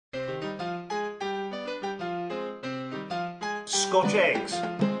Scotch eggs.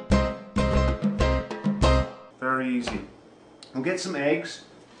 Very easy. We'll get some eggs.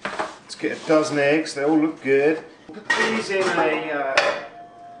 Let's get a dozen eggs. They all look good. Put these in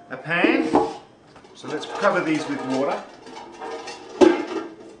a pan. So let's cover these with water.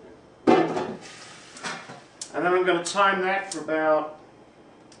 And then I'm going to time that for about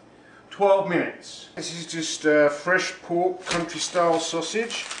 12 minutes. This is just fresh pork country style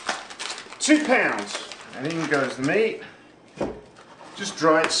sausage. 2 pounds. And in goes the meat. Just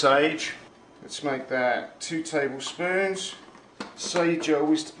dried sage. Let's make that 2 tablespoons. Sage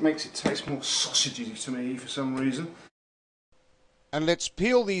always makes it taste more sausagey to me for some reason. And let's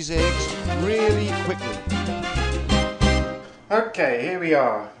peel these eggs really quickly. Okay, here we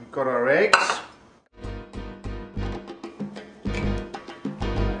are. We've got our eggs.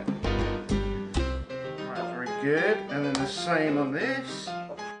 Right, very good. And then the same on this.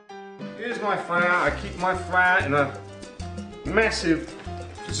 Here's my flour. I keep my flour in a massive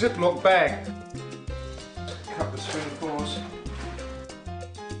Ziploc bag. A couple of spoonfuls.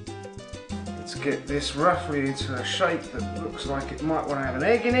 Let's get this roughly into a shape that looks like it might want to have an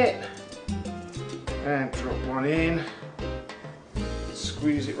egg in it. And drop one in.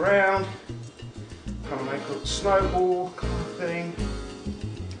 Squeeze it round. Kind of make a little snowball kind of thing.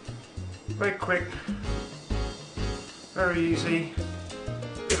 Very quick. Very easy.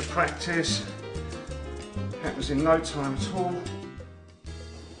 Bit of practice. Happens in no time at all.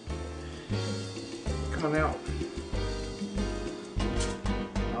 Come on now.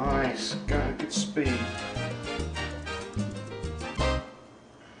 Nice, going at good speed.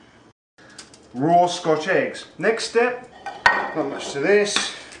 Raw Scotch eggs. Next step, not much to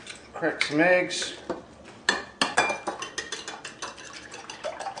this. Crack some eggs.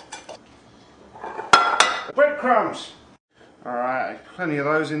 Breadcrumbs. Alright, plenty of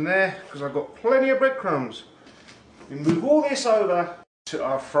those in there because I've got plenty of breadcrumbs. We move all this over to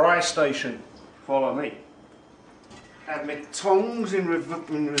our fry station. Follow me. Have my tongs in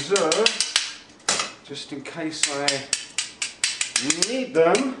reserve, just in case I need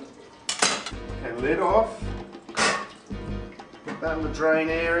them. Okay, lid off. Put that in the drain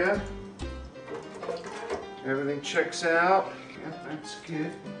area. Everything checks out. Yeah, that's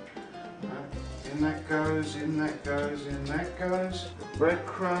good. In that goes, in that goes, in that goes.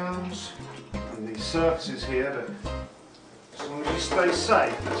 Breadcrumbs. And these surfaces here, that as long as you stay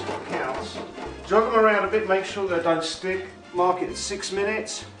safe, that's what counts. Jog them around a bit, make sure they don't stick. Mark it at 6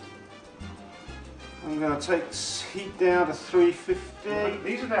 minutes. I'm going to take this heat down to 350.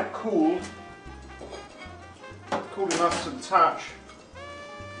 These are now cool. Cool enough to the touch.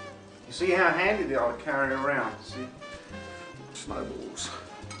 You see how handy they are to carry around. See? Snowballs,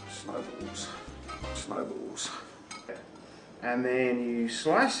 snowballs, snowballs. And then you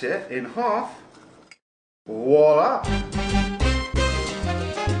slice it in half. Voila!